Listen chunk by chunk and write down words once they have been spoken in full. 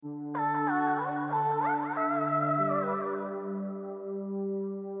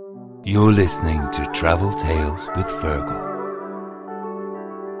You're listening to Travel Tales with Fergal.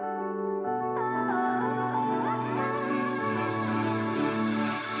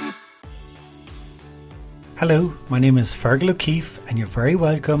 Hello, my name is Fergal O'Keefe and you're very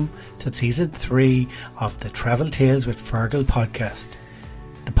welcome to Season 3 of the Travel Tales with Fergal podcast.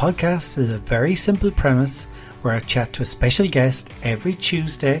 The podcast is a very simple premise where I chat to a special guest every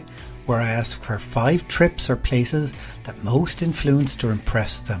Tuesday where I ask for 5 trips or places that most influenced or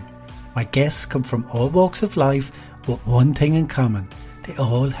impressed them. My guests come from all walks of life with one thing in common. They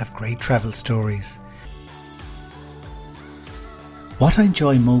all have great travel stories. What I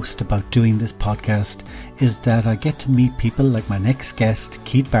enjoy most about doing this podcast is that I get to meet people like my next guest,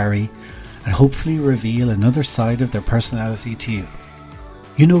 Keith Barry, and hopefully reveal another side of their personality to you.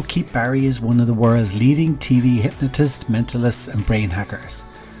 You know, Keith Barry is one of the world's leading TV hypnotists, mentalists and brain hackers.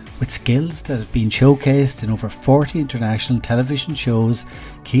 With skills that have been showcased in over 40 international television shows,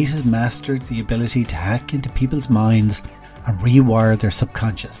 Keith has mastered the ability to hack into people's minds and rewire their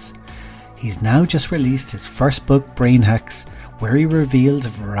subconscious. He's now just released his first book, Brain Hacks, where he reveals a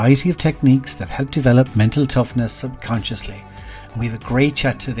variety of techniques that help develop mental toughness subconsciously. And we have a great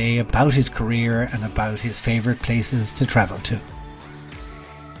chat today about his career and about his favourite places to travel to.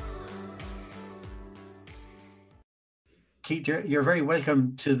 Keith, you're very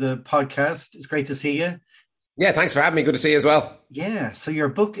welcome to the podcast. It's great to see you. Yeah, thanks for having me. Good to see you as well. Yeah, so your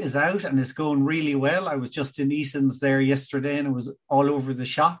book is out and it's going really well. I was just in Eason's there yesterday and it was all over the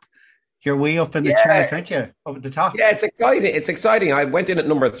shop. You're way up in the chart, aren't you? Up at the top. Yeah, it's exciting. It's exciting. I went in at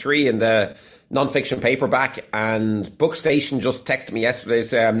number 3 in the non-fiction paperback, and Bookstation just texted me yesterday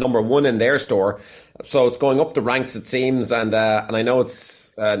saying I'm number 1 in their store. So it's going up the ranks, it seems, and I know it's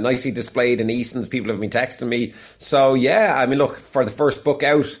nicely displayed in Eason's. People have been texting me. So yeah, I mean, look, for the first book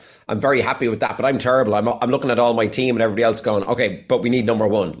out, I'm very happy with that, but I'm terrible. I'm looking at all my team and everybody else going, okay, but we need number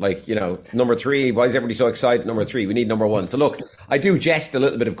 1. Like, you know, number 3, why is everybody so excited? Number 3, we need number 1. So look, I do jest a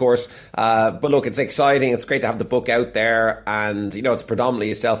little bit, of course, but look, it's exciting. It's great to have the book out there, and, you know, it's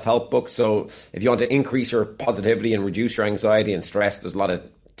predominantly a self-help book. So if you want to increase your positivity and reduce your anxiety and stress, there's a lot of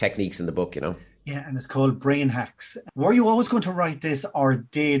techniques in the book, you know. Yeah, and it's called Brain Hacks. Were you always going to write this, or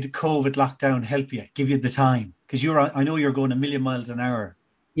did COVID lockdown help you, give you the time? Because I know you're going a million miles an hour.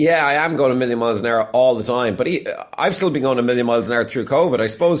 Yeah, I am going a million miles an hour all the time, but I've still been going a million miles an hour through COVID. I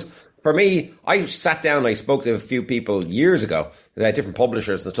suppose for me, I sat down and I spoke to a few people years ago, different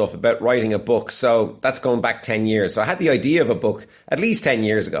publishers and stuff, about writing a book. So that's going back 10 years. So I had the idea of a book at least 10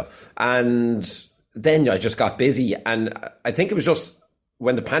 years ago. And then I just got busy. And I think it was just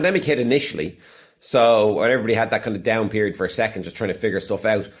when the pandemic hit initially, so when everybody had that kind of down period for a second, just trying to figure stuff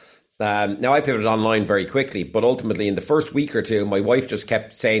out. Now I pivoted online very quickly, but ultimately in the first week or two, my wife just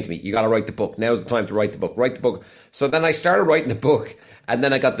kept saying to me, you got to write the book. Now's the time to write the book. So then I started writing the book, and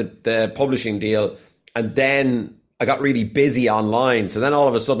then I got the publishing deal, and then I got really busy online. So then all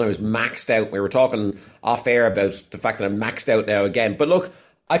of a sudden I was maxed out. We were talking off air about the fact that I'm maxed out now again. But look,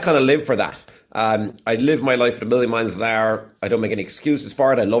 I kind of live for that. I live my life at a million miles an hour. I don't make any excuses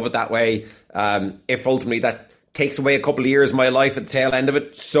for it. I love it that way. If ultimately that takes away a couple of years of my life at the tail end of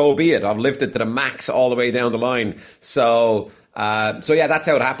it, so be it. I've lived it to the max all the way down the line. So yeah, that's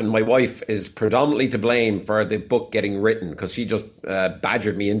how it happened. My wife is predominantly to blame for the book getting written, because she just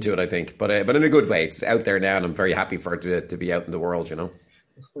badgered me into it, I think. But in a good way. It's out there now, and I'm very happy for it to be out in the world, you know.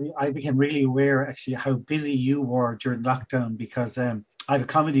 I became really aware, actually, how busy you were during lockdown, because I have a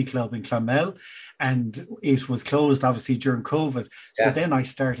comedy club in Clonmel, and it was closed, obviously, during COVID. So then I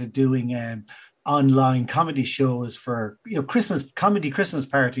started doing online comedy shows for, you know, Christmas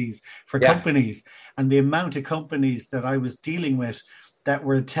parties for companies, and the amount of companies that I was dealing with that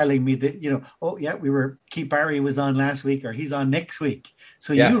were telling me that, you know, oh yeah, Keith Barry was on last week, or he's on next week.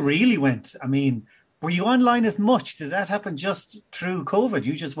 So you really went, I mean, were you online as much? Did that happen just through COVID?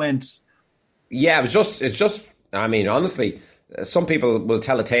 You just went? Yeah, it's just, I mean, honestly, some people will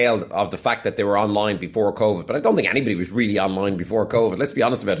tell a tale of the fact that they were online before COVID, but I don't think anybody was really online before COVID. Let's be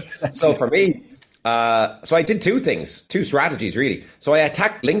honest about it. So for me, so I did 2 strategies really. So I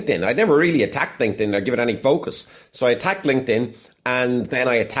attacked LinkedIn. I never really attacked LinkedIn or give it any focus. So I attacked LinkedIn, and then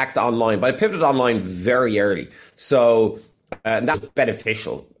I attacked online, but I pivoted online very early. So and that was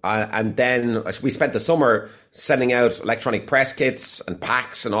beneficial. And then we spent the summer sending out electronic press kits and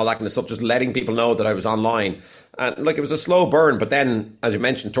packs and all that kind of stuff, just letting people know that I was online. And like, it was a slow burn. But then, as you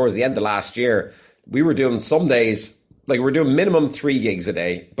mentioned, towards the end of last year, we were doing some days, like we were doing minimum 3 gigs a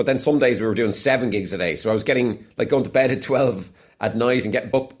day. But then some days we were doing 7 gigs a day. So I was getting, like, going to bed at 12 at night and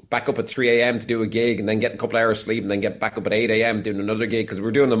getting back up at 3 a.m. to do a gig, and then getting a couple of hours sleep, and then get back up at 8 a.m. doing another gig, because we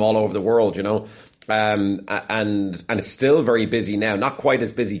were doing them all over the world, you know. and it's still very busy now. Not quite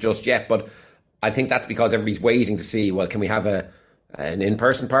as busy just yet, but I think that's because everybody's waiting to see, well, can we have an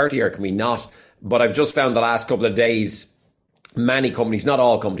in-person party or can we not? But I've just found the last couple of days, many companies, not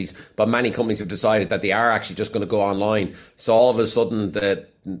all companies, but many companies have decided that they are actually just going to go online. So all of a sudden the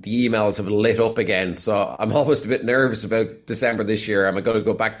emails have lit up again. So I'm almost a bit nervous about December this year. Am I going to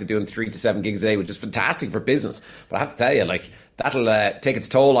go back to doing 3 to 7 gigs a day, which is fantastic for business. But I have to tell you, like, that'll take its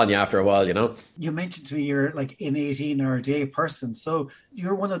toll on you after a while, you know? You mentioned to me you're like an 18-hour day person. So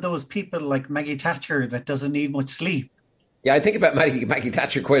you're one of those people like Maggie Thatcher that doesn't need much sleep. Yeah, I think about Maggie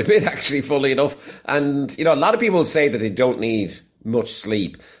Thatcher quite a bit, actually, funnily enough. And, you know, a lot of people say that they don't need much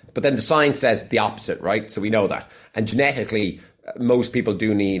sleep, but then the science says the opposite, right? So we know that. And genetically, most people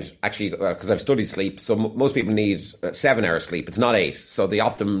do need, actually, because I've studied sleep, so most people need 7 hours sleep. It's not 8. So the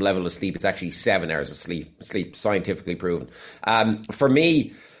optimum level of sleep is actually 7 hours of sleep, scientifically proven. For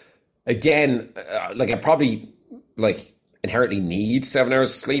me, again, like I probably, like, inherently need 7 hours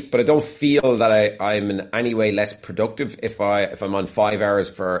of sleep, but I don't feel that I'm in any way less productive if I'm on 5 hours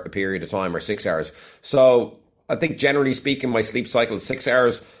for a period of time or 6 hours. So I think generally speaking, my sleep cycle is 6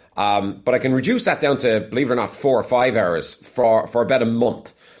 hours, but I can reduce that down to, believe it or not, 4 or 5 hours for about a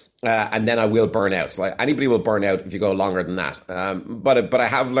month. And then I will burn out. So anybody will burn out if you go longer than that. But I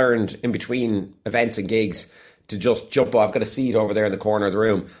have learned in between events and gigs to just jump. I've got a seat over there in the corner of the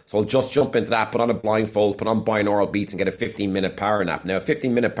room, so I'll just jump into that, put on a blindfold, put on binaural beats and get a 15-minute power nap. Now, a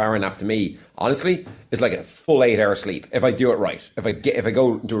 15-minute power nap to me, honestly, is like a full 8-hour sleep if I do it right. If I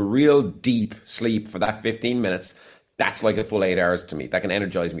go into a real deep sleep for that 15 minutes, that's like a full 8 hours to me. That can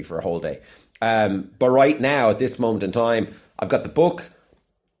energize me for a whole day. But right now, at this moment in time, I've got the book,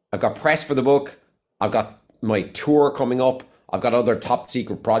 I've got press for the book, I've got my tour coming up, I've got other top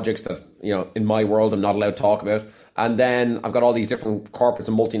secret projects that, you know, in my world I'm not allowed to talk about. And then I've got all these different corporates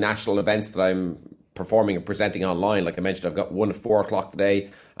and multinational events that I'm performing and presenting online. Like I mentioned, I've got one at 4 o'clock today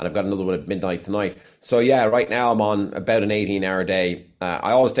and I've got another one at midnight tonight. So yeah, right now I'm on about an 18-hour day.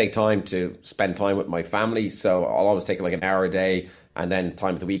 I always take time to spend time with my family. So I'll always take like an hour a day and then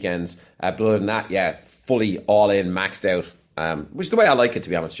time at the weekends. But other than that, yeah, fully all in, maxed out, which is the way I like it, to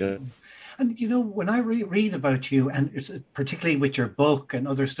be honest, you know. And, you know, when I read about you, and it's particularly with your book and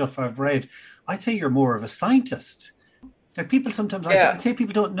other stuff I've read, I'd say you're more of a scientist. Like people sometimes, I'd say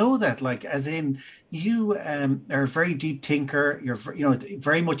people don't know that, like, as in you are a very deep thinker. You're, you know,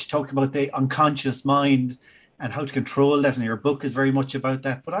 very much talking about the unconscious mind and how to control that. And your book is very much about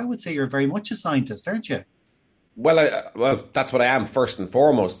that. But I would say you're very much a scientist, aren't you? Well, that's what I am first and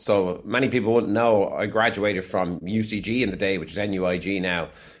foremost. So many people wouldn't know I graduated from UCG in the day, which is NUIG now,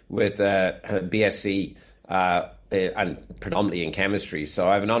 with a BSc and predominantly in chemistry. So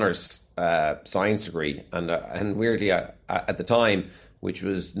I have an honours science degree, and weirdly at the time, which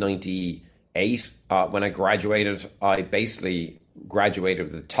was 98, when I graduated, I basically graduated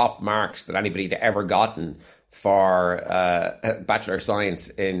with the top marks that anybody had ever gotten for Bachelor of Science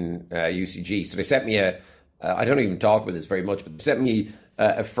in UCG. So they sent me I don't even talk about this very much, but they sent me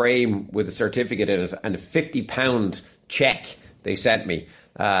a frame with a certificate in it and a £50 check they sent me.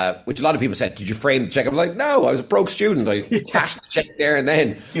 Which a lot of people said, did you frame the check? I'm like, no, I was a broke student. I cashed the check there and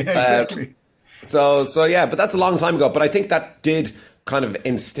then. Yeah, exactly. So yeah, but that's a long time ago. But I think that did kind of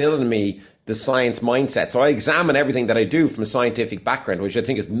instill in me the science mindset. So I examine everything that I do from a scientific background, which I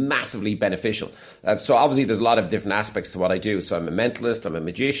think is massively beneficial. So obviously there's a lot of different aspects to what I do. So I'm a mentalist, I'm a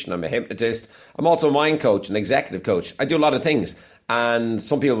magician, I'm a hypnotist. I'm also a mind coach, an executive coach. I do a lot of things. And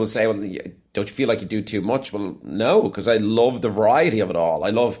some people will say, well, don't you feel like you do too much? Well, no, because I love the variety of it all. I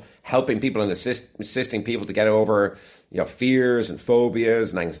love helping people and assisting people to get over, you know, fears and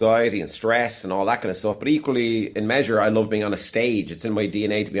phobias and anxiety and stress and all that kind of stuff. But equally, in measure, I love being on a stage. It's in my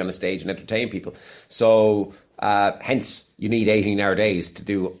DNA to be on a stage and entertain people. So hence, you need 18-hour days to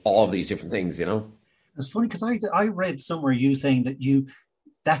do all of these different things, you know? It's funny because I read somewhere you saying that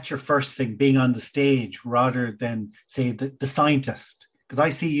that's your first thing, being on the stage rather than, say, the scientist. Because I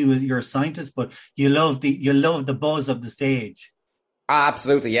see you as you're a scientist, but you love the buzz of the stage.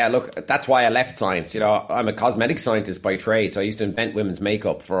 Absolutely, yeah. Look, that's why I left science. You know, I'm a cosmetic scientist by trade, so I used to invent women's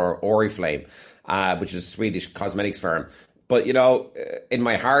makeup for Oriflame, which is a Swedish cosmetics firm. But, you know, in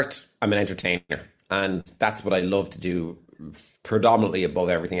my heart, I'm an entertainer, and that's what I love to do predominantly above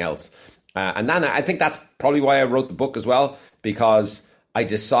everything else. And then I think that's probably why I wrote the book as well, because I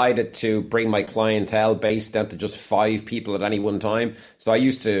decided to bring my clientele base down to just 5 people at any one time. So I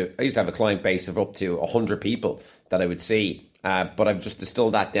used to have a client base of up to 100 people that I would see. But I've just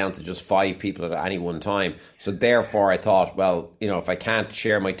distilled that down to just 5 people at any one time. So therefore I thought, well, you know, if I can't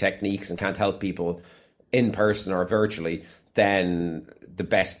share my techniques and can't help people in person or virtually, then the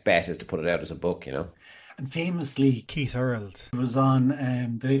best bet is to put it out as a book, you know. And famously, Keith Earls was on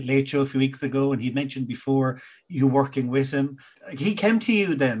the Late Show a few weeks ago, and he mentioned before you working with him. He came to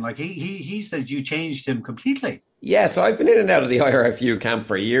you then, like he said you changed him completely. Yeah, so I've been in and out of the IRFU camp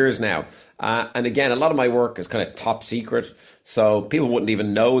for years now. And again, a lot of my work is kind of top secret. So people wouldn't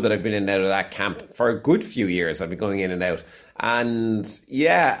even know that I've been in and out of that camp for a good few years. I've been going in and out. And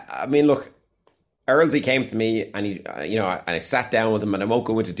yeah, I mean, look, Earlsy came to me and and I sat down with him, and I won't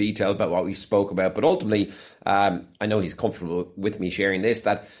go into detail about what we spoke about, but ultimately, I know he's comfortable with me sharing this,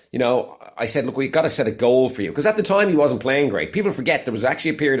 that, I said, look, we've got to set a goal for you. Because at the time he wasn't playing great. People forget there was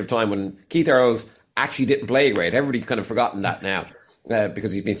actually a period of time when Keith Earls actually didn't play great. Everybody's kind of forgotten that now.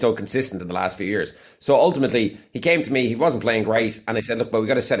 Because he's been so consistent in the last few years. So ultimately, he came to me, he wasn't playing great, and I said, look, but we've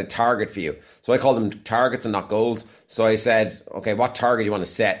got to set a target for you. So I called them targets and not goals. So I said, okay, what target do you want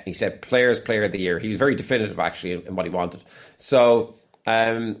to set? And he said, Player of the Year. He was very definitive, actually, in what he wanted. So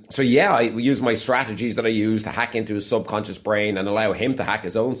I used my strategies that I use to hack into his subconscious brain and allow him to hack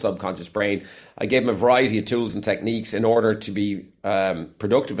his own subconscious brain. I gave him a variety of tools and techniques in order to be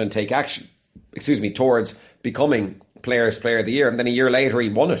productive and take action, towards becoming Player of the Year. And then a year later he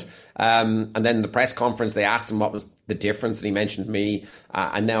won it, and then the press conference they asked him what was the difference, and he mentioned me,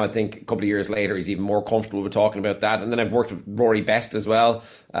 and now I think a couple of years later he's even more comfortable with talking about that. And then I've worked with Rory Best as well,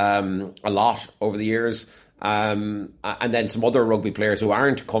 a lot over the years, and then some other rugby players who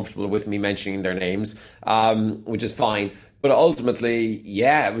aren't comfortable with me mentioning their names, which is fine. But ultimately,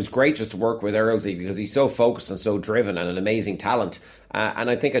 yeah, it was great just to work with Earlsy because he's so focused and so driven and an amazing talent. And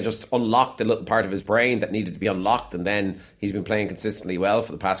I think I just unlocked a little part of his brain that needed to be unlocked. And then he's been playing consistently well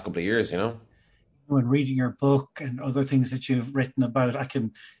for the past couple of years, When reading your book and other things that you've written about, I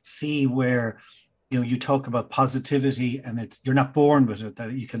can see where, you talk about positivity and you're not born with it,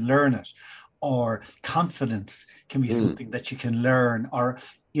 that you can learn it. Or confidence can be something that you can learn, or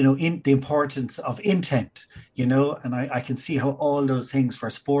in the importance of intent, and I can see how all those things for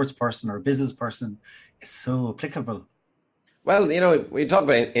a sports person or a business person is so applicable. Well, when you talk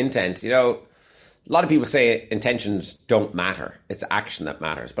about intent, a lot of people say intentions don't matter. It's action that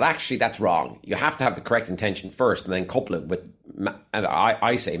matters. But actually, that's wrong. You have to have the correct intention first and then couple it with,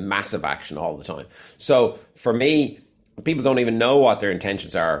 I say, massive action all the time. So for me, people don't even know what their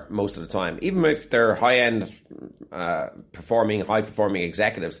intentions are most of the time. Even if they're high-end high-performing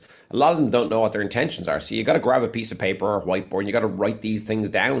executives, a lot of them don't know what their intentions are. So you got to grab a piece of paper or a whiteboard and you got to write these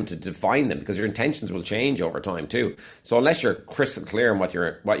things down to define them, because your intentions will change over time too. So unless you're crystal clear on what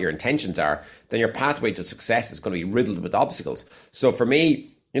your intentions are, then your pathway to success is going to be riddled with obstacles. So for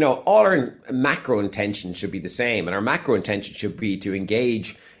me, all our macro intentions should be the same, and our macro intention should be to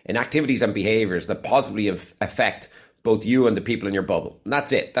engage in activities and behaviors that positively affect both you and the people in your bubble. And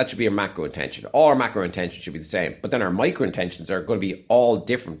that's it. That should be a macro intention. All our macro intentions should be the same. But then our micro intentions are going to be all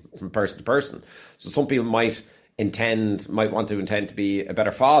different from person to person. So some people might want to intend to be a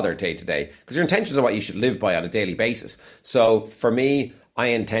better father day to day, because your intentions are what you should live by on a daily basis. So for me, I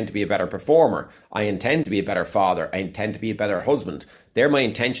intend to be a better performer. I intend to be a better father. I intend to be a better husband. They're my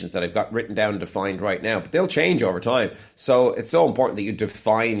intentions that I've got written down and defined right now, but they'll change over time. So it's so important that you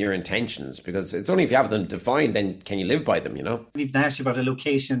define your intentions, because it's only if you have them defined, then can you live by them, I didn't ask you about a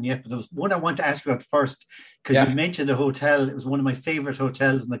location yet, but there was one I want to ask you about first, because you mentioned a hotel. It was one of my favourite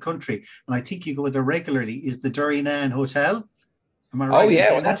hotels in the country, and I think you go there regularly, is the Derrynane Hotel. Am I right? Oh,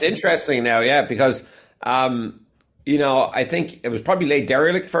 yeah, well, that's interesting now, yeah, because I think it was probably laid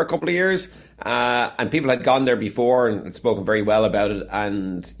derelict for a couple of years, and people had gone there before and had spoken very well about it.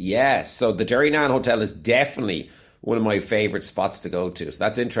 And yes, so the Derrynane Hotel is definitely one of my favourite spots to go to. So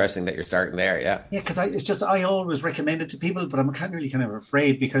that's interesting that you're starting there, yeah. Yeah, because I always recommend it to people, but I'm kind of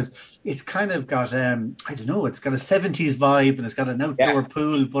afraid, because it's kind of got, it's got a 70s vibe and it's got an outdoor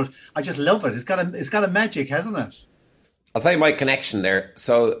pool, but I just love it. It's got a magic, hasn't it? I'll tell you my connection there.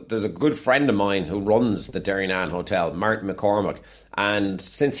 So there's a good friend of mine who runs the Derrynane Hotel, Martin McCormack. And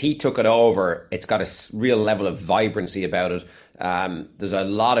since he took it over, it's got a real level of vibrancy about it. There's a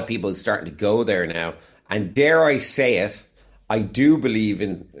lot of people starting to go there now. And dare I say it, I do believe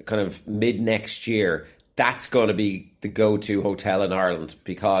in kind of mid next year, that's going to be the go-to hotel in Ireland,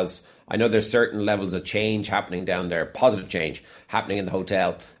 because I know there's certain levels of change happening down there, positive change happening in the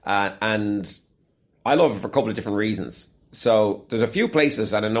hotel. And I love it for a couple of different reasons. So there's a few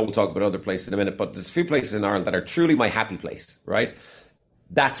places, and I know we'll talk about other places in a minute, but there's a few places in Ireland that are truly my happy place, right?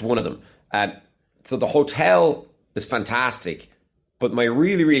 That's one of them. So the hotel is fantastic, but my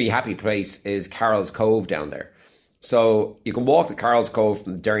really, really happy place is Carroll's Cove down there. So you can walk to Carroll's Cove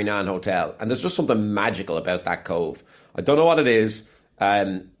from the Derrynane Hotel, and there's just something magical about that cove. I don't know what it is.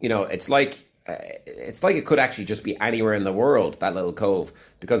 It's like it's like it could actually just be anywhere in the world, that little cove,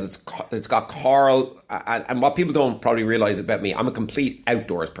 because it's got coral. And what people don't probably realize about me, I'm a complete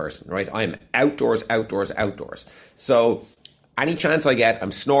outdoors person, right? I'm outdoors, outdoors, outdoors. So any chance I get,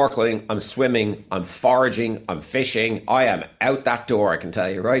 I'm snorkeling, I'm swimming, I'm foraging, I'm fishing. I am out that door, I can tell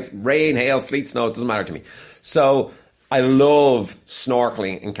you, right? Rain, hail, sleet, snow, it doesn't matter to me. So I love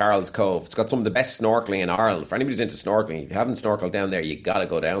snorkeling in Carroll's Cove. It's got some of the best snorkeling in Ireland. For anybody who's into snorkeling, if you haven't snorkeled down there, you got to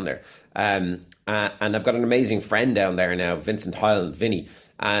go down there. And I've got an amazing friend down there now, Vincent Hyland, Vinny.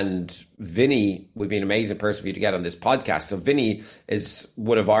 And Vinny would be an amazing person for you to get on this podcast. So Vinny is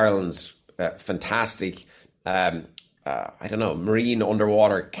one of Ireland's fantastic I don't know, marine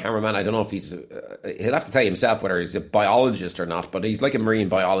underwater cameraman. I don't know if he'll have to tell you himself whether he's a biologist or not, but he's like a marine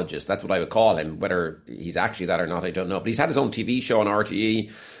biologist. That's what I would call him. Whether he's actually that or not, I don't know. But he's had his own TV show on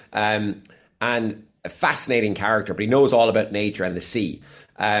RTE, and a fascinating character, but he knows all about nature and the sea.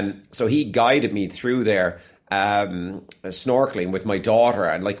 So he guided me through there, snorkeling with my daughter,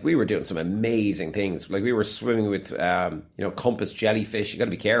 and like we were doing some amazing things. Like we were swimming with compass jellyfish. You got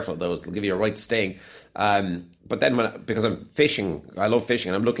to be careful of those; they'll give you a right sting. But then because I'm fishing, I love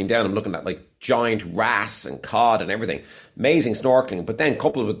fishing, and I'm looking down, I'm looking at like giant wrasse and cod and everything. Amazing snorkeling. But then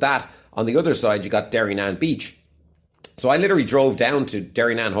coupled with that, on the other side, you got Derrynane Beach. So I literally drove down to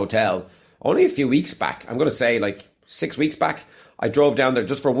Derrynane Hotel only a few weeks back. I'm going to say like 6 weeks back. I drove down there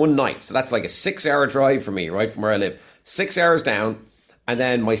just for one night. So that's like a 6-hour drive for me, right from where I live. 6 hours down. And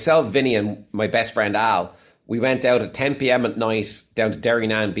then myself, Vinny, and my best friend Al, we went out at 10 p.m. at night down to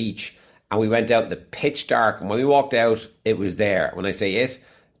Derrynane Beach. And we went out in the pitch dark. And when we walked out, it was there. When I say it,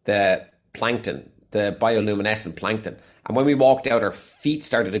 the plankton, the bioluminescent plankton. And when we walked out, our feet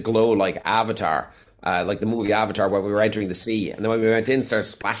started to glow like Avatar, like the movie Avatar, where we were entering the sea. And then when we went in, started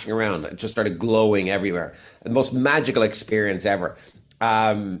splashing around. It just started glowing everywhere. The most magical experience ever.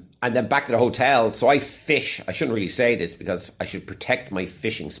 And then back to the hotel. So I fish. I shouldn't really say this because I should protect my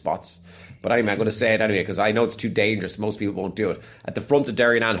fishing spots. But anyway, I'm going to say it anyway because I know it's too dangerous. Most people won't do it. At the front of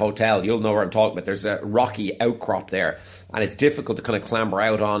Derrynane Hotel, you'll know where I'm talking about. There's a rocky outcrop there, and it's difficult to kind of clamber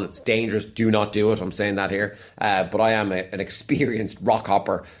out on. It's dangerous. Do not do it. I'm saying that here. But I am an experienced rock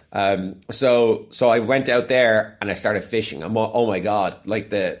hopper. So I went out there and I started fishing. Oh my God, like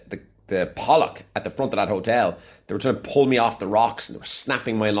the pollock at the front of that hotel, they were trying to pull me off the rocks and they were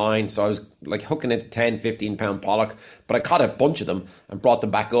snapping my line. So I was like hooking into 10, 15 pound pollock, but I caught a bunch of them and brought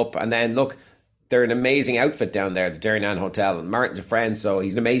them back up. And then look, they're an amazing outfit down there, the Derrynane Hotel. And Martin's a friend, so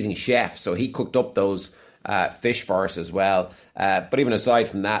he's an amazing chef. So he cooked up those fish for us as well. But even aside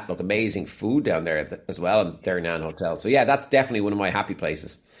from that, look, amazing food down there as well in Derrynane Hotel. So yeah, that's definitely one of my happy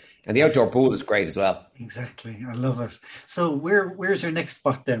places. And the outdoor pool is great as well. Exactly. I love it. So where's your next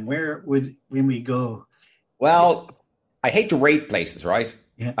spot then? Where when we go? Well, I hate to rate places, right?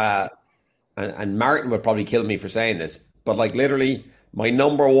 Yeah. And Martin would probably kill me for saying this, but like literally my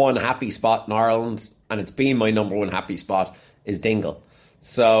number one happy spot in Ireland, and it's been my number one happy spot, is Dingle.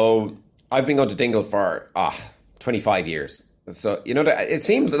 So I've been going to Dingle for 25 years. So, you know, it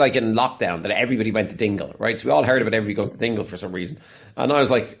seems like in lockdown that everybody went to Dingle, right? So we all heard about everybody going to Dingle for some reason. And I was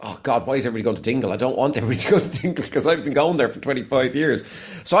like, oh God, why is everybody going to Dingle? I don't want everybody to go to Dingle because I've been going there for 25 years.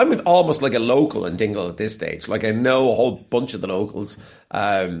 So I'm almost like a local in Dingle at this stage. Like I know a whole bunch of the locals,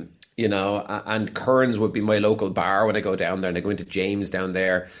 you know, and Kearns would be my local bar when I go down there, and I go into James down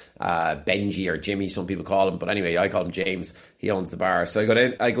there, Benji or Jimmy, some people call him, but anyway, I call him James. He owns the bar, so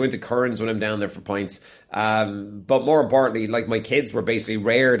I go into Kearns when I'm down there for pints. But more importantly, like my kids were basically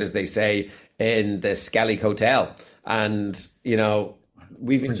reared, as they say, in the Skellig Hotel, and you know,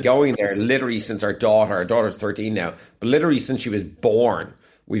 we've been going there literally since our daughter's 13 now, but literally since she was born.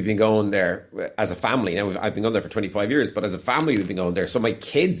 We've been going there as a family. Now, I've been going there for 25 years, but as a family, we've been going there. So my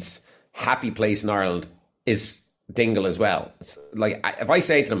kids' happy place in Ireland is Dingle as well. It's like, if I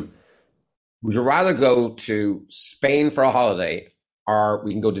say to them, would you rather go to Spain for a holiday or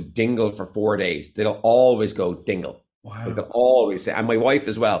we can go to Dingle for 4 days? They'll always go Dingle. Wow. They'll always say, and my wife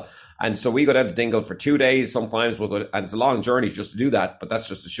as well. And so we go down to Dingle for 2 days. Sometimes we'll go, and it's a long journey just to do that, but that's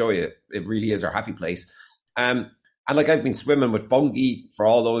just to show you it really is our happy place. And like I've been swimming with Fungi for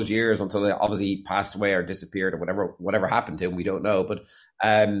all those years until they obviously passed away or disappeared or whatever happened to him, we don't know. But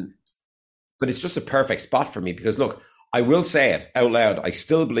it's just a perfect spot for me because look, I will say it out loud. I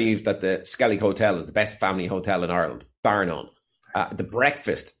still believe that the Skellig Hotel is the best family hotel in Ireland, bar none. The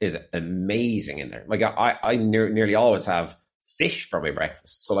breakfast is amazing in there. Like I nearly always have fish for my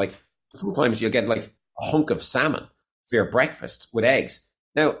breakfast. So like sometimes you'll get like a hunk of salmon for your breakfast with eggs.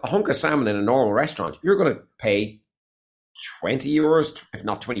 Now, a hunk of salmon in a normal restaurant, you're going to pay 20 euros, if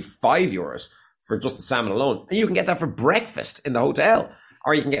not 25 euros for just the salmon alone. And you can get that for breakfast in the hotel.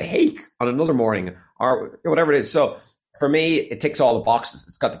 or you can get hake on another morning, or whatever it is. So for me, it ticks all the boxes.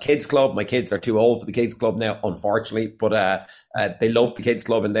 It's got the kids club. My kids are too old for the kids club now, unfortunately, but they love the kids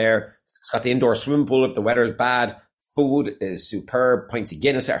club in there. It's got the indoor swimming pool if the weather is bad. Food is superb. Pints of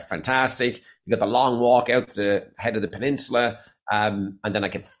Guinness are fantastic. You got the long walk out to the head of the peninsula, and then I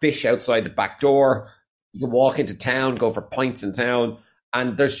can fish outside the back door. You can walk into town, go for pints in town,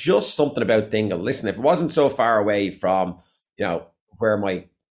 and there's just something about Dingle. Listen, if it wasn't so far away from, where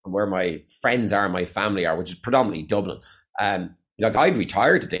my friends are, my family are, which is predominantly Dublin, I'd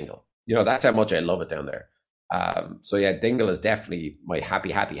retire to Dingle. That's how much I love it down there. So yeah, Dingle is definitely my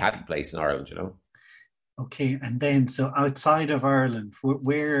happy place in Ireland. Okay, and then so outside of Ireland,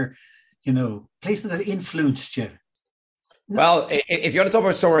 where places that influenced you? Well, if you want to talk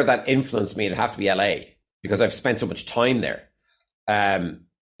about somewhere that influenced me, it'd have to be LA, because I've spent so much time there. I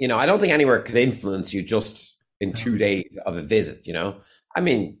don't think anywhere could influence you just in 2 days of a visit. I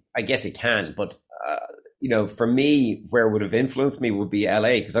mean, I guess it can, but for me, where it would have influenced me would be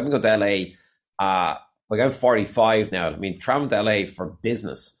LA, because I've been going to LA. I'm 45 now. I mean, traveling to LA for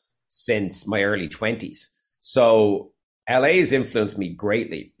business since my early 20s. So LA has influenced me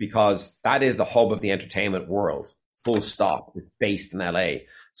greatly, because that is the hub of the entertainment world, full stop. It's based in LA.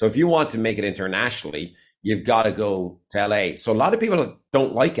 So if you want to make it internationally, you've got to go to LA. So a lot of people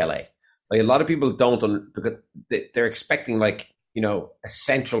don't like LA. Like, a lot of people don't, because they're expecting a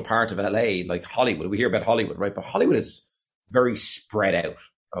central part of LA, like Hollywood. We hear about Hollywood, right? But Hollywood is very spread out.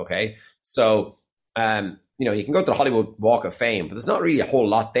 Okay. So, you can go to the Hollywood Walk of Fame, but there's not really a whole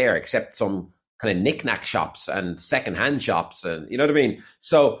lot there except some kind of knick-knack shops and secondhand shops, and you know what I mean?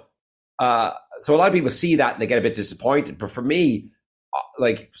 So a lot of people see that and they get a bit disappointed. But for me,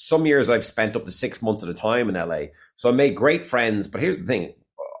 like, some years I've spent up to 6 months at a time in LA. So I made great friends. But here's the thing.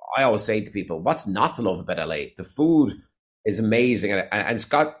 I always say to people, what's not to love about LA? The food is amazing. And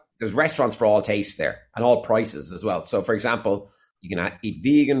there's restaurants for all tastes there, and all prices as well. So for example, you can eat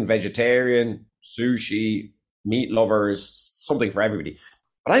vegan, vegetarian, sushi, meat lovers, something for everybody.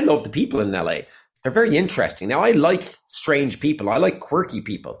 But I love the people in LA. They're very interesting. Now, I like strange people. I like quirky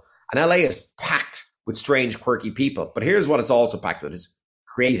people. And LA is packed with strange, quirky people. But here's what it's also packed with, is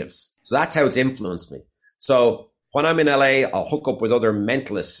creatives. So that's how it's influenced me. So when I'm in LA, I'll hook up with other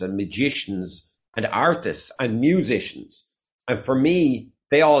mentalists and magicians and artists and musicians. And for me,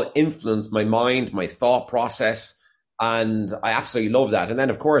 they all influence my mind, my thought process. And I absolutely love that. And then,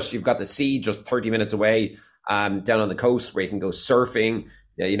 of course, you've got the sea just 30 minutes away, down on the coast, where you can go surfing.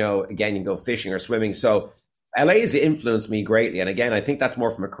 Again, you can go fishing or swimming. So LA has influenced me greatly. And again, I think that's more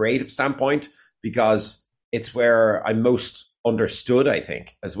from a creative standpoint, because it's where I'm most understood, I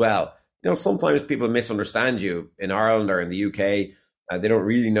think, as well. Sometimes people misunderstand you in Ireland or in the UK. They don't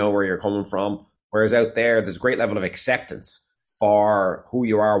really know where you're coming from. Whereas out there, there's a great level of acceptance for who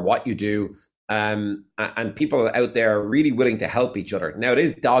you are, what you do. And people out there are really willing to help each other. Now, it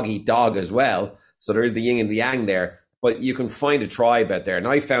is dog eat dog as well. So there is the yin and the yang there. But you can find a tribe out there. And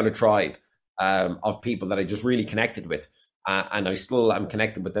I found a tribe of people that I just really connected with. And I still am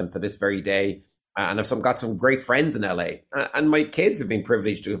connected with them to this very day. And I've got some great friends in LA. And my kids have been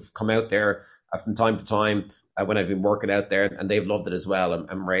privileged to have come out there from time to time when I've been working out there. And they've loved it as well. And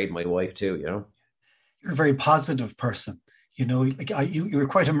Mairead, my wife, too, You're a very positive person. You're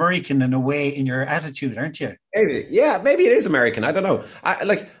quite American in a way in your attitude, aren't you? Maybe. Yeah, maybe it is American. I don't know.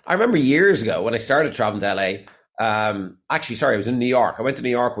 I remember years ago when I started traveling to LA. I was in New York. I went to New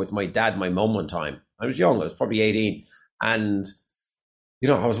York with my dad and my mum one time. I was young. I was probably 18. And,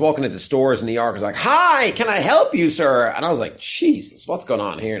 I was walking into stores in New York. I was like, "Hi, can I help you, sir?" And I was like, Jesus, what's going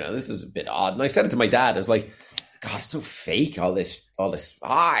on here now? This is a bit odd. And I said it to my dad. I was like, God, it's so fake, all this,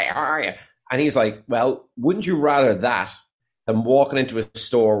 hi, how are you? And he was like, well, wouldn't you rather that than walking into a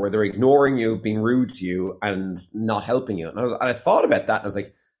store where they're ignoring you, being rude to you, and not helping you? And I thought about that, and I was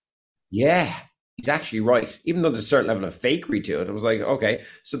like, yeah, he's actually right. Even though there's a certain level of fakery to it, I was like, okay.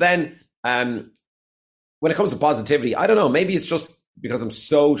 So then, when it comes to positivity, I don't know, maybe it's just because I'm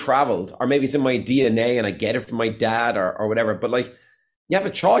so traveled, or maybe it's in my DNA and I get it from my dad or whatever. But you have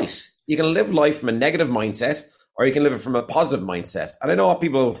a choice. You can live life from a negative mindset, or you can live it from a positive mindset. And I know what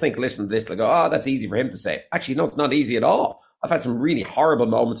people think, listen to this, they go, oh, that's easy for him to say. Actually, no, it's not easy at all. I've had some really horrible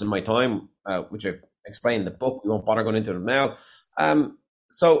moments in my time, which I've explained in the book. We won't bother going into them now.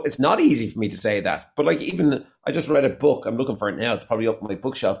 So it's not easy for me to say that. But I just read a book. I'm looking for it now. It's probably up on my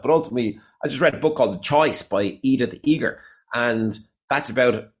bookshelf. But ultimately, I just read a book called The Choice by Edith Eger. And that's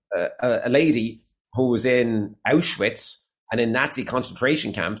about a lady who was in Auschwitz and in Nazi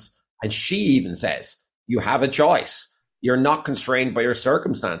concentration camps. And she even says, you have a choice. You're not constrained by your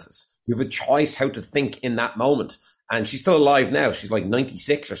circumstances. You have a choice how to think in that moment. and she's still alive now. She's like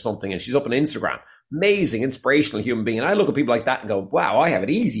 96 or something, and she's up on Instagram. Amazing, inspirational human being. And I look at people like that and go, wow, I have it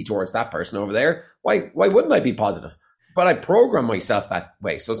easy towards that person over there. Why wouldn't I be positive? But I program myself that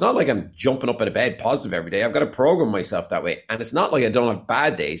way. So it's not like I'm jumping up out of bed positive every day. I've got to program myself that way. And it's not like I don't have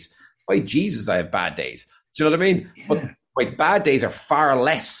bad days. By Jesus, I have bad days. Do you know what I mean? Yeah. But my bad days are far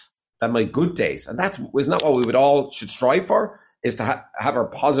less than my good days. And isn't that what we would all should strive for? Is to have our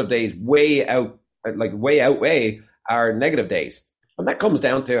positive days way outweigh our negative days. And that comes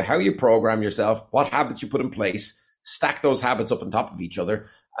down to how you program yourself, what habits you put in place, stack those habits up on top of each other,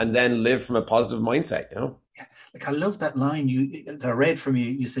 and then live from a positive mindset, you know? Yeah. Like, I love that line that I read from you.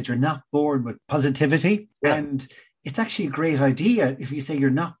 You said you're not born with positivity. Yeah. And it's actually a great idea if you say you're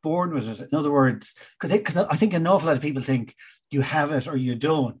not born with it. In other words, because I think an awful lot of people think you have it or you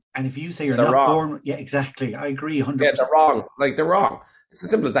don't. And if you say you're not born, yeah, exactly. I agree 100%. Yeah, they're wrong. Like, they're wrong. It's as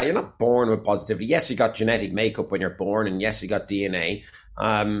simple as that. You're not born with positivity. Yes, you got genetic makeup when you're born, and yes, you got DNA.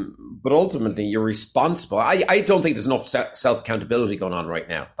 But ultimately, you're responsible. I don't think there's enough self-accountability going on right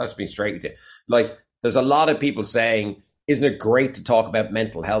now. That's being straight with you. Like, there's a lot of people saying, isn't it great to talk about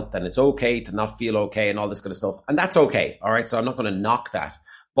mental health, and it's okay to not feel okay and all this kind of stuff. And that's okay. All right. So I'm not going to knock that.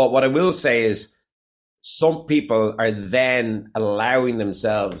 But what I will say is some people are then allowing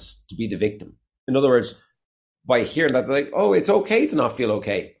themselves to be the victim. In other words, by hearing that, they're like, oh, it's okay to not feel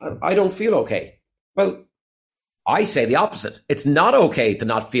okay. I don't feel okay. Well, I say the opposite. It's not okay to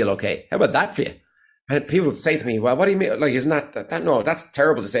not feel okay. How about that for you? And people say to me, well, what do you mean? Like, isn't that no, that's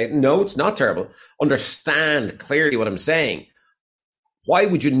terrible to say. No, it's not terrible. Understand clearly what I'm saying. Why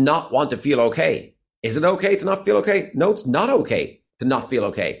would you not want to feel okay? Is it okay to not feel okay? No, it's not okay to not feel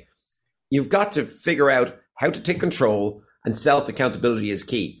okay. You've got to figure out how to take control, and self-accountability is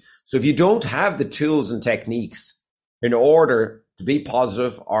key. So if you don't have the tools and techniques in order to be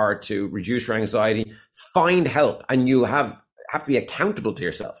positive or to reduce your anxiety, find help, and you have to be accountable to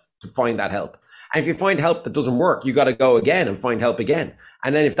yourself to find that help. And if you find help that doesn't work, you got to go again and find help again.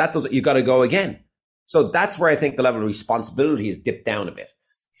 And then if that doesn't, you got to go again. So that's where I think the level of responsibility is dipped down a bit.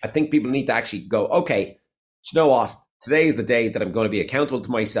 I think people need to actually go, okay, you know what? Today is the day that I'm going to be accountable to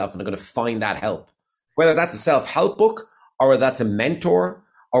myself, and I'm going to find that help. Whether that's a self-help book, or whether that's a mentor,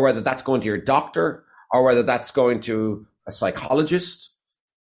 or whether that's going to your doctor, or whether that's going to a psychologist.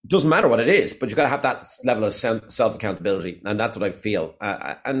 Doesn't matter what it is, but you've got to have that level of self-accountability. And that's what I feel.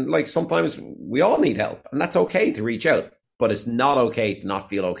 And like, sometimes we all need help, and that's okay to reach out, but it's not okay to not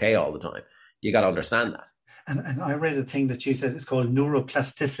feel okay all the time. You got to understand that. And I read a thing that you said, it's called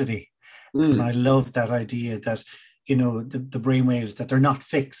neuroplasticity. And I love that idea that, you know, the brainwaves, that they're not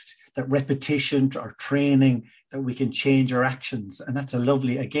fixed, that repetition or training, that we can change our actions. And that's a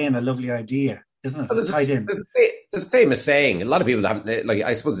lovely idea, isn't it? Well, there's a famous saying. A lot of people haven't, like,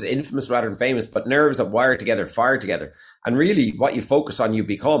 I suppose it's infamous rather than famous, but nerves that wire together, fire together. And really what you focus on, you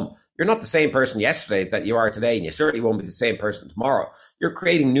become. You're not the same person yesterday that you are today, and you certainly won't be the same person tomorrow. You're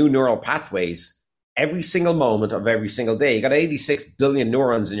creating new neural pathways every single moment of every single day. You got 86 billion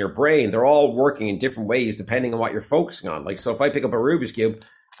neurons in your brain. They're all working in different ways depending on what you're focusing on. Like, so if I pick up a Rubik's Cube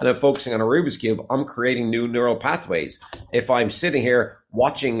and I'm focusing on a Rubik's Cube, I'm creating new neural pathways. If I'm sitting here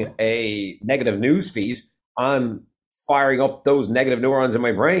watching a negative news feed, I'm firing up those negative neurons in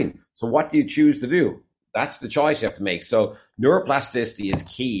my brain. So what do you choose to do? That's the choice you have to make. So neuroplasticity is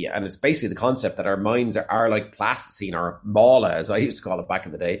key. And it's basically the concept that our minds are like plasticine, or mala, as I used to call it back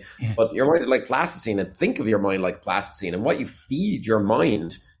in the day. Yeah. But your mind is like plasticine, and think of your mind like plasticine. And what you feed your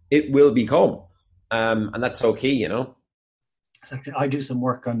mind, it will become. And that's so key, you know? Exactly. I do some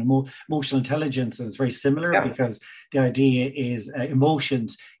work on emotional intelligence, and it's very similar, because the idea is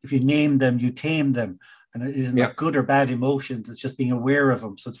emotions. If you name them, you tame them. And it isn't not good or bad emotions. It's just being aware of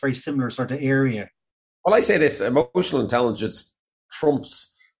them. So it's very similar sort of area. Well, I say this, emotional intelligence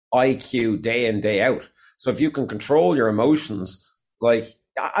trumps IQ day in, day out. So if you can control your emotions, like,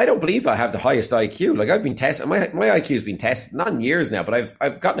 I don't believe I have the highest IQ. Like, I've been tested, my IQ has been tested, not in years now, but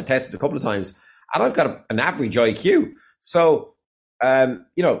I've gotten it tested a couple of times, and I've got an average IQ. So,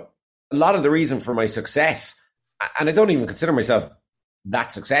 you know, a lot of the reason for my success, and I don't even consider myself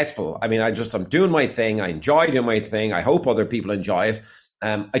that successful. I mean, I'm doing my thing. I enjoy doing my thing. I hope other people enjoy it.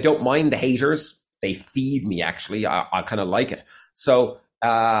 I don't mind the haters. They feed me, actually. I kind of like it. So,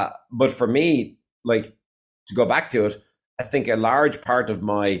 but for me, like, to go back to it, I think a large part of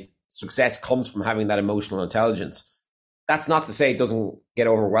my success comes from having that emotional intelligence. That's not to say it doesn't get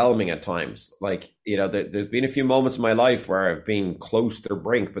overwhelming at times. Like, you know, there's been a few moments in my life where I've been close to the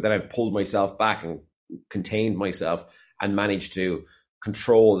brink, but then I've pulled myself back and contained myself and managed to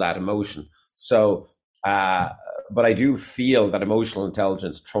control that emotion. So, but I do feel that emotional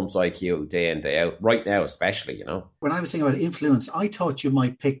intelligence trumps IQ day in, day out, right now, especially, you know. When I was thinking about influence, I thought you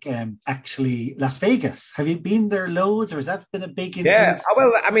might pick actually Las Vegas. Have you been there loads, or has that been a big Yeah, influence?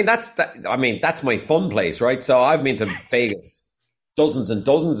 well, that's my fun place, right? So I've been to Vegas dozens and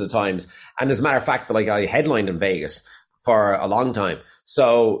dozens of times. And as a matter of fact, like I headlined in Vegas for a long time.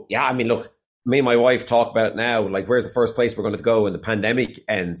 So yeah, I mean, look, me and my wife talk about now, like, where's the first place we're going to go when the pandemic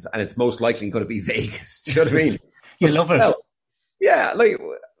ends? And it's most likely going to be Vegas. Do you know what I mean? You love it. Well, yeah,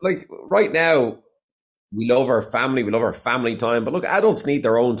 like right now, we love our family, we love our family time, but look, adults need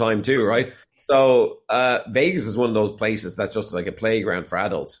their own time too, right? So Vegas is one of those places that's just like a playground for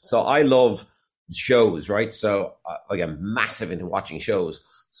adults. So I love shows, right? So like I'm massive into watching shows.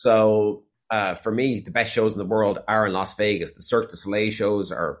 So for me, the best shows in the world are in Las Vegas. The Cirque du Soleil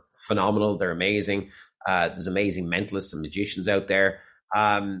shows are phenomenal. They're amazing. There's amazing mentalists and magicians out there.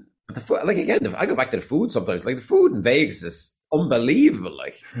 But the food, like again, I go back to the food sometimes. Like the food in Vegas is unbelievable.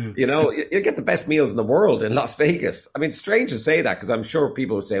 Like, you know, you get the best meals in the world in Las Vegas. I mean, it's strange to say that because I'm sure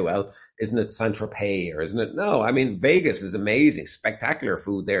people will say, well, isn't it Saint-Tropez or isn't it? No, I mean, Vegas is amazing, spectacular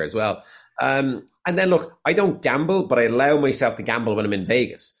food there as well. And then look, I don't gamble, but I allow myself to gamble when I'm in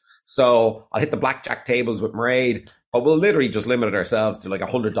Vegas. So I'll hit the blackjack tables with Mairead, but we'll literally just limit ourselves to like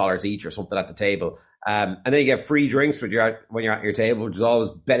 $100 each or something at the table. And then you get free drinks when you're at your table, which is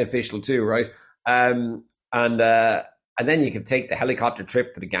always beneficial too, right? And then you can take the helicopter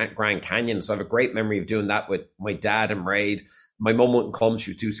trip to the Grand Canyon. So I have a great memory of doing that with my dad and Mairead. My mum wouldn't come;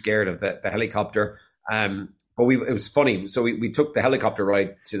 she was too scared of the helicopter. But it was funny. So we took the helicopter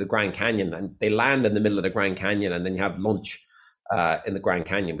ride to the Grand Canyon, and they land in the middle of the Grand Canyon, and then you have lunch in the Grand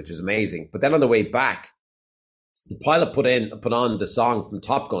Canyon, which is amazing. But then on the way back, the pilot put on the song from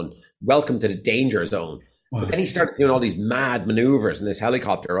Top Gun, "Welcome to the Danger Zone." Wow. But then he started doing all these mad maneuvers in this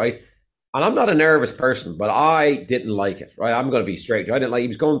helicopter, right? And I'm not a nervous person, but I didn't like it, right? I'm going to be straight. I didn't like. He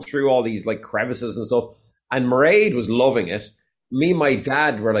was going through all these like crevices and stuff, and Mairead was loving it. Me and my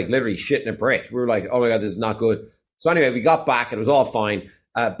dad were like literally shitting a brick. We were like, "Oh my god, this is not good." So anyway, we got back and it was all fine.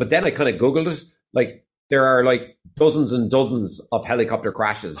 But then I kind of Googled it. Like there are like dozens and dozens of helicopter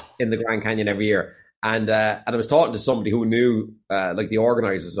crashes in the Grand Canyon every year. And I was talking to somebody who knew like the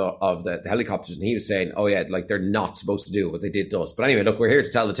organizers of the helicopters, and he was saying, "Oh yeah, like they're not supposed to do what they did to us." But anyway, look, we're here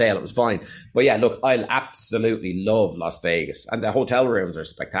to tell the tale. It was fine. But yeah, look, I absolutely love Las Vegas, and the hotel rooms are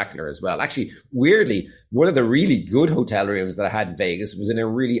spectacular as well. Actually, weirdly, one of the really good hotel rooms that I had in Vegas was in a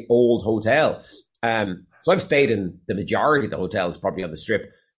really old hotel. So I've stayed in the majority of the hotels, probably on the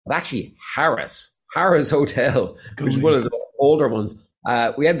Strip, but actually Harrah's Hotel, which is one of the older ones.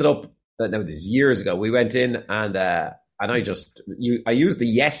 We ended up. No, this was years ago. We went in and I used the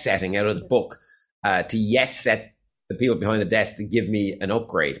yes setting out of the book to yes set the people behind the desk to give me an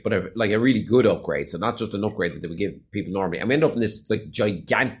upgrade, but a really good upgrade. So not just an upgrade that they would give people normally. I ended up in this like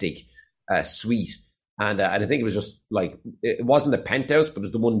gigantic suite, and I think it was just like it wasn't the penthouse, but it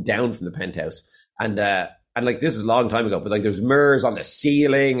was the one down from the penthouse, and like this is a long time ago, but like there was mirrors on the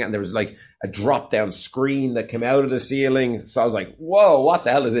ceiling and there was like a drop down screen that came out of the ceiling. So I was like, whoa, what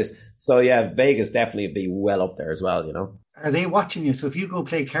the hell is this? So yeah, Vegas definitely would be well up there as well, you know. Are they watching you? So if you go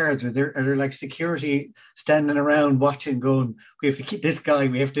play cards, are there like security standing around watching, going, "We have to keep this guy,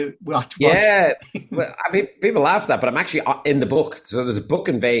 we have to watch." Yeah, well, I mean, people laugh at that, but I'm actually in the book. So there's a book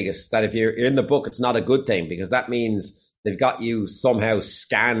in Vegas that if you're in the book, it's not a good thing because that means they've got you somehow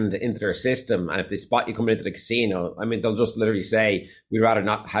scanned into their system. And if they spot you coming into the casino, I mean, they'll just literally say, "We'd rather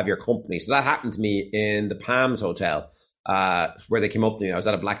not have your company." So that happened to me in the Palms Hotel, where they came up to me. I was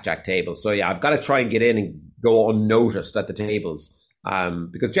at a blackjack table. So yeah, I've got to try and get in and go unnoticed at the tables.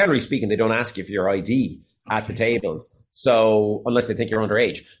 Because generally speaking, they don't ask you for your ID at the tables. So unless they think you're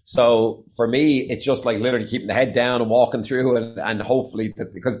underage. So for me, it's just like literally keeping the head down and walking through and hopefully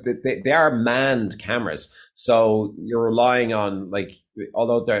because they are manned cameras. So you're relying on like,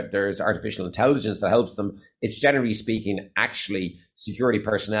 although there's artificial intelligence that helps them, it's generally speaking, actually security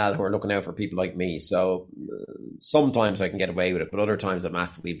personnel who are looking out for people like me. So sometimes I can get away with it, but other times I'm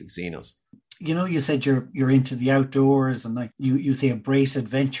asked to leave the casinos. You know, you said you're into the outdoors and like you say embrace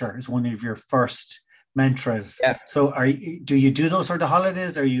adventure is one of your first mantras. Yeah. So do you do those sort of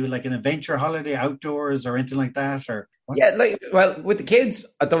holidays? Are you like an adventure holiday outdoors or anything like that? Or what? Yeah, well, with the kids,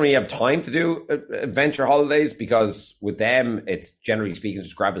 I don't really have time to do adventure holidays because with them, it's generally speaking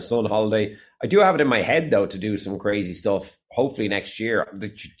just grab a sun holiday. I do have it in my head though to do some crazy stuff. Hopefully next year.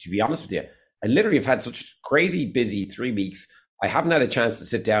 To be honest with you, I literally have had such crazy busy 3 weeks. I haven't had a chance to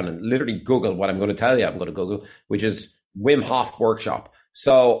sit down and literally Google what I'm going to tell you. I'm going to Google, which is Wim Hof workshop.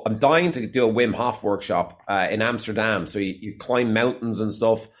 So I'm dying to do a Wim Hof workshop in Amsterdam. So you climb mountains and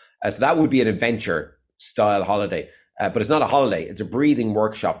stuff. So that would be an adventure style holiday. But it's not a holiday. It's a breathing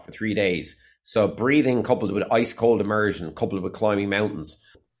workshop for 3 days. So breathing coupled with ice cold immersion, coupled with climbing mountains.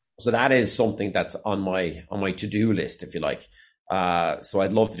 So that is something that's on my to-do list, if you like. So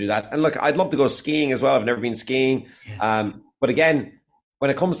I'd love to do that. And look, I'd love to go skiing as well. I've never been skiing. But again,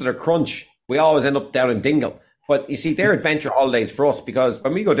 when it comes to the crunch, we always end up down in Dingle. But you see, they're adventure holidays for us, because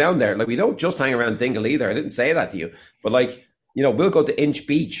when we go down there, like, we don't just hang around Dingle either. I didn't say that to you. But like, you know, we'll go to Inch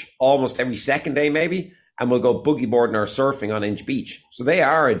Beach almost every second day maybe, and we'll go boogie boarding or surfing on Inch Beach. So they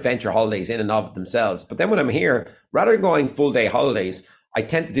are adventure holidays in and of themselves. But then when I'm here, rather than going full day holidays, I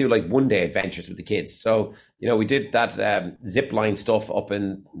tend to do like 1 day adventures with the kids. So, you know, we did that zip line stuff up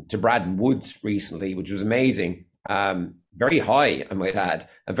in to Braddon Woods recently, which was amazing. Very high, I might add,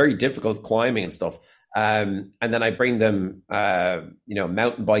 and very difficult climbing and stuff. And then I bring them, you know,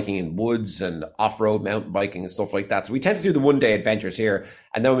 mountain biking in woods and off-road mountain biking and stuff like that. So we tend to do the 1 day adventures here.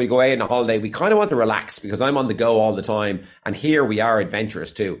 And then when we go away on a holiday, we kind of want to relax, because I'm on the go all the time. And here we are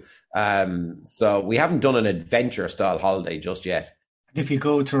adventurous too. So we haven't done an adventure style holiday just yet. If you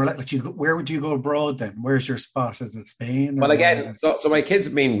go to, where would you go abroad then? Where's your spot? Is it Spain? Well, again, so my kids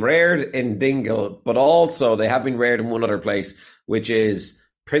have been reared in Dingle, but also they have been reared in one other place, which is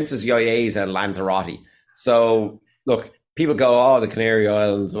Princess Yayeza and Lanzarote. So look, people go, oh, the Canary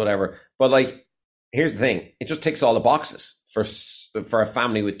Islands, whatever. But like, here's the thing. It just ticks all the boxes for a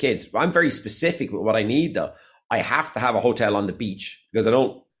family with kids. I'm very specific with what I need though. I have to have a hotel on the beach, because I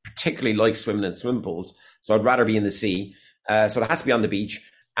don't particularly like swimming in swimming pools. So I'd rather be in the sea. So it has to be on the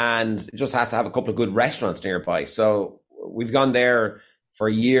beach, and it just has to have a couple of good restaurants nearby. So we've gone there for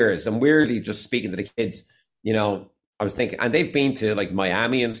years, and weirdly, just speaking to the kids, you know, I was thinking, and they've been to like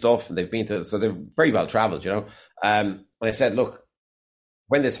Miami and stuff, and so they're very well traveled, you know. And I said, look,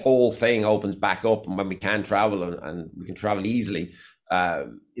 when this whole thing opens back up and when we can travel and we can travel easily,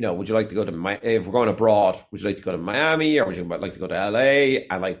 you know, would you like to go to if we're going abroad, would you like to go to Miami, or would you like to go to LA?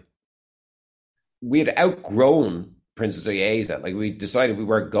 And like, we had outgrown Princess Yayeza. Like, we decided we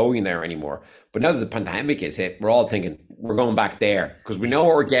weren't going there anymore. But now that the pandemic is hit, we're all thinking we're going back there, because we know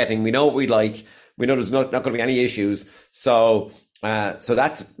what we're getting, we know what we like, we know there's not going to be any issues. So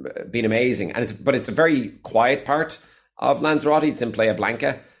that's been amazing. And it's a very quiet part of Lanzarote. It's in Playa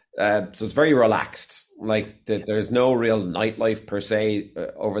Blanca, so it's very relaxed. Like, there's no real nightlife per se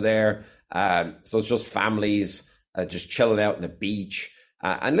over there. So it's just families just chilling out on the beach.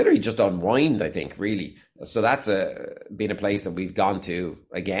 And literally just unwind, I think, really. So that's been a place that we've gone to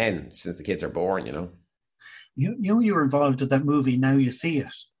again since the kids are born, you know. You were involved with that movie, Now You See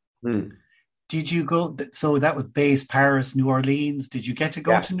It. Did you go, so that was based Paris, New Orleans. Did you get to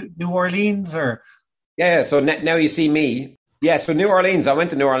go to New Orleans, or? Yeah, so Now You See Me. Yeah, so New Orleans, I went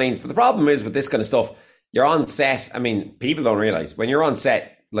to New Orleans. But the problem is with this kind of stuff, you're on set. I mean, people don't realize when you're on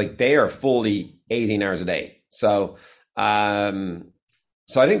set, like, they are fully 18 hours a day. So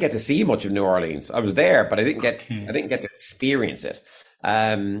I didn't get to see much of New Orleans. I was there, but I didn't get to experience it.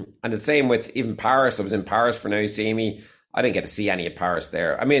 And the same with even Paris. I was in Paris for Now You See Me. I didn't get to see any of Paris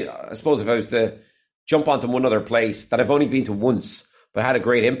there. I mean, I suppose if I was to jump onto one other place that I've only been to once, but had a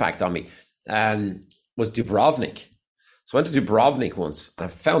great impact on me, was Dubrovnik. So I went to Dubrovnik once, and I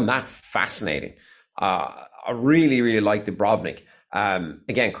found that fascinating. I really, really liked Dubrovnik.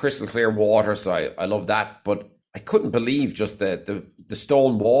 Again, crystal clear water, so I love that. But I couldn't believe just the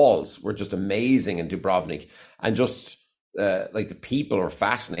stone walls were just amazing in Dubrovnik, and just like the people are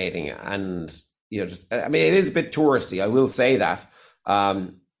fascinating. And, you know, just, I mean, it is a bit touristy, I will say that.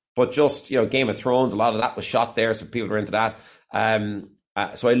 But just, you know, Game of Thrones, a lot of that was shot there, so people are into that.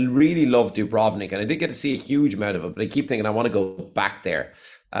 So I really love Dubrovnik, and I did get to see a huge amount of it, but I keep thinking I want to go back there.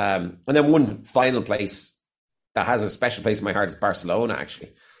 And then one final place that has a special place in my heart is Barcelona,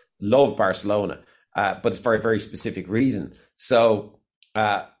 actually. Love Barcelona. But it's for a very specific reason. So,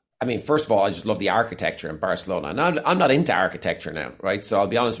 I mean, first of all, I just love the architecture in Barcelona. And I'm not into architecture now, right? So I'll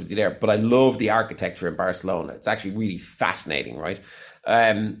be honest with you there. But I love the architecture in Barcelona. It's actually really fascinating, right?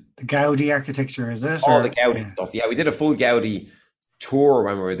 The Gaudi architecture, is it? All the Gaudi stuff. Yeah, we did a full Gaudi tour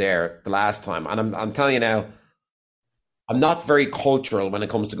when we were there the last time. And I'm telling you now, I'm not very cultural when it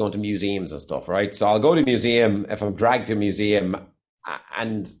comes to going to museums and stuff, right? So I'll go to a museum if I'm dragged to a museum,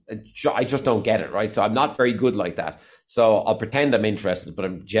 and I just don't get it, right? So I'm not very good like that. So I'll pretend I'm interested, but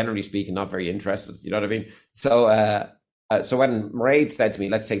I'm generally speaking not very interested. You know what I mean? So so when Mairead said to me,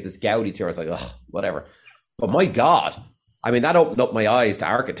 let's take this Gaudi tour, I was like, oh, whatever. But my God, I mean, that opened up my eyes to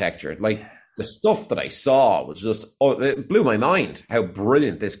architecture. Like, the stuff that I saw was just, it blew my mind how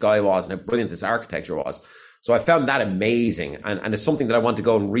brilliant this guy was and how brilliant this architecture was. So I found that amazing. And it's something that I want to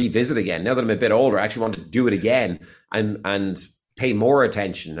go and revisit again. Now that I'm a bit older, I actually want to do it again and pay more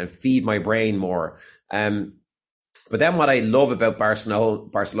attention and feed my brain more. But then what I love about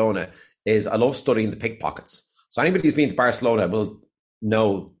Barcelona is I love studying the pickpockets. So anybody who's been to Barcelona will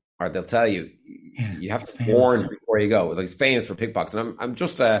know, or they'll tell you, you have to warn before you go. Like, it's famous for pickpockets. And I'm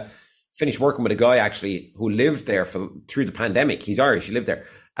just finished working with a guy actually who lived there through the pandemic. He's Irish, he lived there.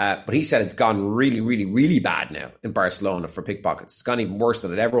 But he said it's gone really, really, really bad now in Barcelona for pickpockets. It's gone even worse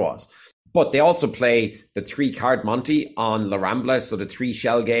than it ever was. But they also play the 3-card Monte on La Rambla, so the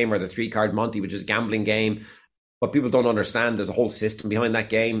 3-shell game, or the 3-card Monte, which is a gambling game. But people don't understand there's a whole system behind that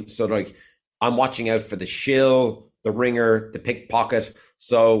game. So like, I'm watching out for the shill, the ringer, the pickpocket.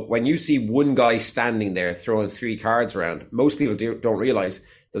 So when you see one guy standing there throwing 3 cards around, most people don't realize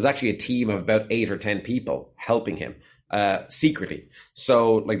there's actually a team of about 8 or 10 people helping him secretly.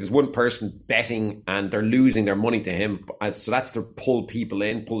 So like, there's one person betting and they're losing their money to him. So that's to pull people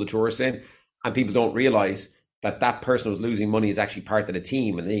in, pull the tourists in. And people don't realize that person who's losing money is actually part of the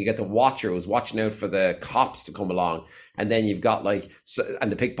team. And then you get the watcher who's watching out for the cops to come along. And then you've got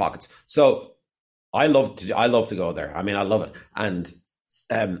and the pickpockets. So I love to go there. I mean, I love it. And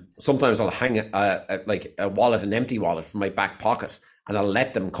sometimes I'll hang a wallet, an empty wallet, from my back pocket, and I'll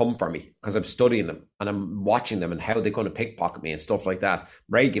let them come for me because I'm studying them and I'm watching them and how they're going to pickpocket me and stuff like that.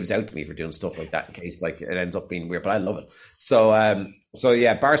 Ray gives out to me for doing stuff like that in case like it ends up being weird, but I love it. So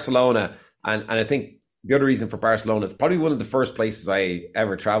yeah, Barcelona, and I think the other reason for Barcelona, it's probably one of the first places I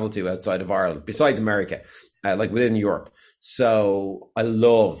ever traveled to outside of Ireland, besides America, like within Europe. So I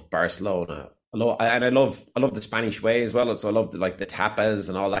love Barcelona. I love the Spanish way as well. So I love the tapas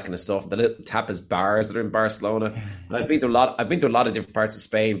and all that kind of stuff. The little tapas bars that are in Barcelona. And I've been to a lot of different parts of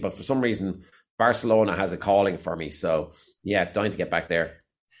Spain, but for some reason Barcelona has a calling for me. So yeah, dying to get back there.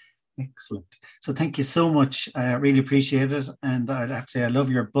 Excellent. So thank you so much. I really appreciate it. And I'd have to say, I love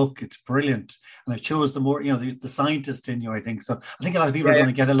your book. It's brilliant. And it shows the more, the scientist in you, I think. So I think a lot of people are going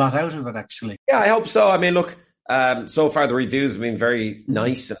to get a lot out of it, actually. Yeah, I hope so. I mean, look, so far the reviews have been very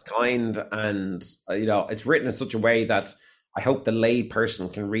nice and kind. And, it's written in such a way that I hope the lay person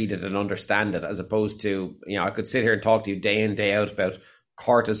can read it and understand it, as opposed to, I could sit here and talk to you day in, day out about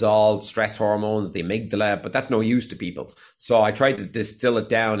cortisol, stress hormones, the amygdala, but that's no use to people. So I tried to distill it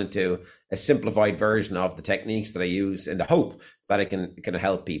down into a simplified version of the techniques that I use in the hope that it can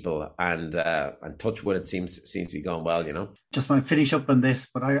help people, and touch wood, it seems to be going well, Just want to finish up on this,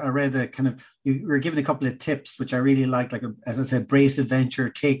 but I read you were given a couple of tips, which I really like as I said, brace adventure,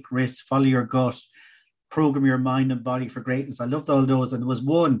 take risks, follow your gut, program your mind and body for greatness. I loved all those. And there was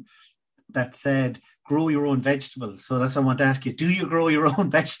one that said, grow your own vegetables. So that's what I want to ask you. Do you grow your own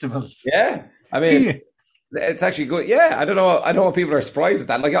vegetables? Yeah. I mean, it's actually good. Yeah. I don't know what people are surprised at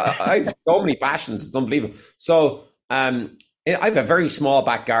that. Like, I have so many passions. It's unbelievable. So I have a very small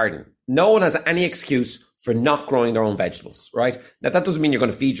back garden. No one has any excuse for not growing their own vegetables, right? Now, that doesn't mean you're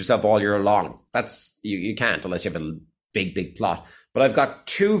going to feed yourself all year long. That's, you can't unless you have a big plot. But I've got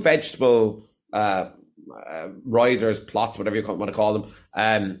 2 vegetable risers, plots, whatever you want to call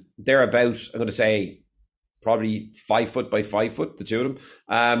them. They're about, I'm going to say, probably 5 foot by 5 foot, the 2 of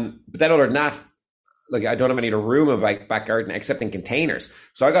them. But then other than that, like, I don't have any other room in my back garden except in containers.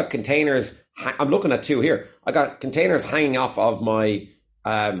 So I got containers. I'm looking at 2 here. I got containers hanging off of my,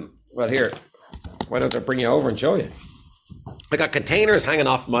 here, why don't I bring you over and show you? I got containers hanging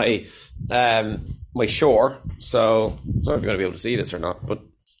off my, my shore. So I don't know if you're going to be able to see this or not, but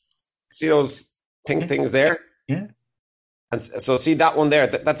see those pink things there? Yeah. And so see that one there,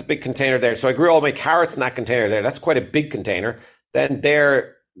 that's a big container there. So I grew all my carrots in that container there. That's quite a big container. Then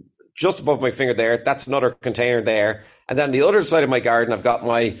there, just above my finger there, that's another container there. And then the other side of my garden, I've got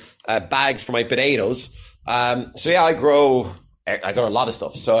my bags for my potatoes. So yeah, I grow a lot of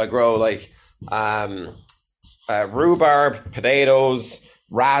stuff. So I grow like rhubarb, potatoes,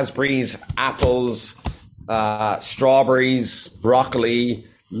 raspberries, apples, strawberries, broccoli,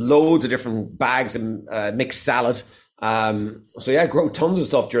 loads of different bags of mixed salad. So yeah, I grow tons of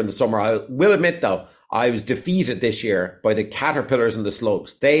stuff during the summer. I will admit though, I was defeated this year by the caterpillars and the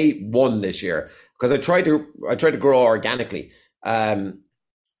slugs. They won this year because I tried to grow organically.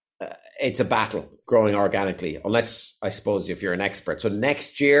 It's a battle growing organically, unless I suppose if you're an expert. So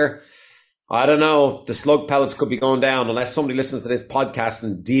next year, I don't know, the slug pellets could be going down unless somebody listens to this podcast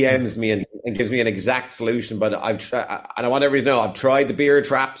and DMs me and gives me an exact solution. But I want everybody to know, I've tried the beer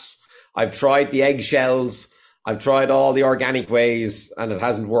traps. I've tried the eggshells. I've tried all the organic ways and it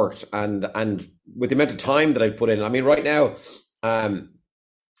hasn't worked. And with the amount of time that I've put in, I mean, right now,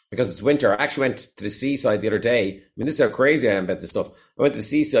 because it's winter, I actually went to the seaside the other day. I mean, this is how crazy I am about this stuff. I went to the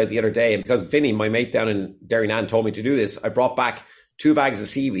seaside the other day, and because Vinny, my mate down in Derrynane, told me to do this, I brought back 2 bags of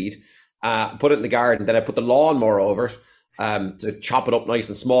seaweed, put it in the garden, then I put the lawnmower over it, to chop it up nice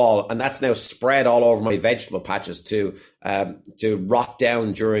and small, and that's now spread all over my vegetable patches to rot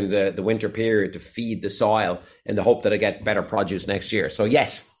down during the winter period to feed the soil in the hope that I get better produce next year. So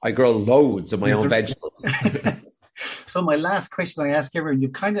yes, I grow loads of my own vegetables. So my last question I ask everyone,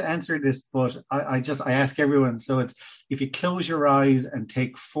 you've kind of answered this, but I ask everyone. So it's, if you close your eyes and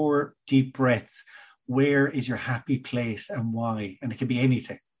take 4 deep breaths, where is your happy place and why? And it can be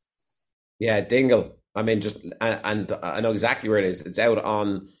anything. Yeah, Dingle. I mean, and I know exactly where it is. It's out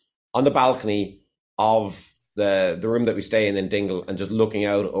on the balcony of the room that we stay in Dingle, and just looking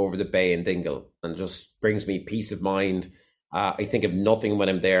out over the bay in Dingle, and just brings me peace of mind. I think of nothing when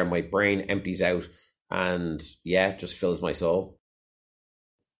I'm there. My brain empties out, and yeah, just fills my soul.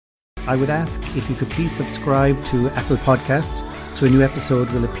 I would ask if you could please subscribe to Apple Podcast so a new episode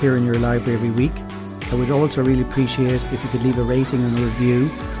will appear in your library every week. I would also really appreciate if you could leave a rating and a review,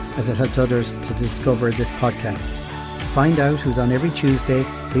 as it helps others to discover this podcast. To find out who's on every Tuesday,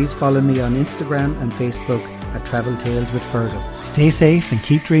 please follow me on Instagram and Facebook at Travel Tales with Fergal. Stay safe and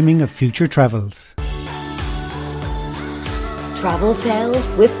keep dreaming of future travels. Travel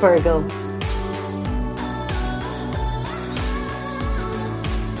Tales with Fergal.